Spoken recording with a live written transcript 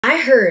I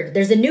heard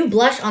there's a new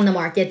blush on the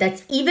market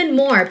that's even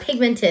more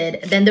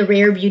pigmented than the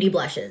Rare Beauty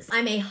blushes.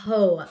 I'm a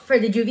hoe for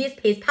the Juvia's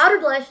Paste Powder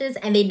blushes,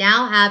 and they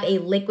now have a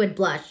liquid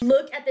blush.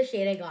 Look at the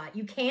shade I got.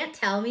 You can't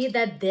tell me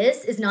that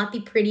this is not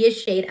the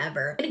prettiest shade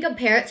ever. I'm gonna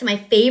compare it to my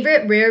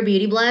favorite Rare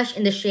Beauty blush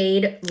in the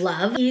shade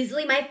Love.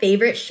 Easily my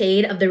favorite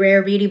shade of the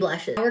Rare Beauty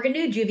blushes. Now we're gonna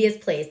do Juvia's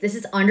Place. This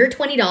is under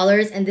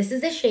 $20, and this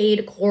is the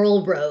shade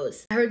Coral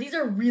Rose. I heard these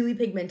are really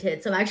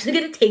pigmented, so I'm actually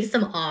gonna take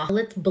some off.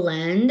 Let's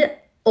blend.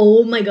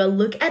 Oh my god,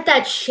 look at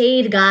that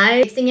shade,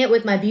 guys. Mixing it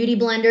with my beauty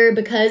blender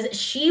because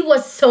she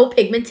was so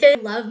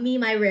pigmented. Love me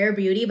my Rare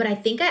Beauty, but I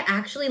think I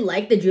actually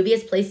like the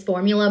Juvia's Place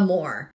formula more.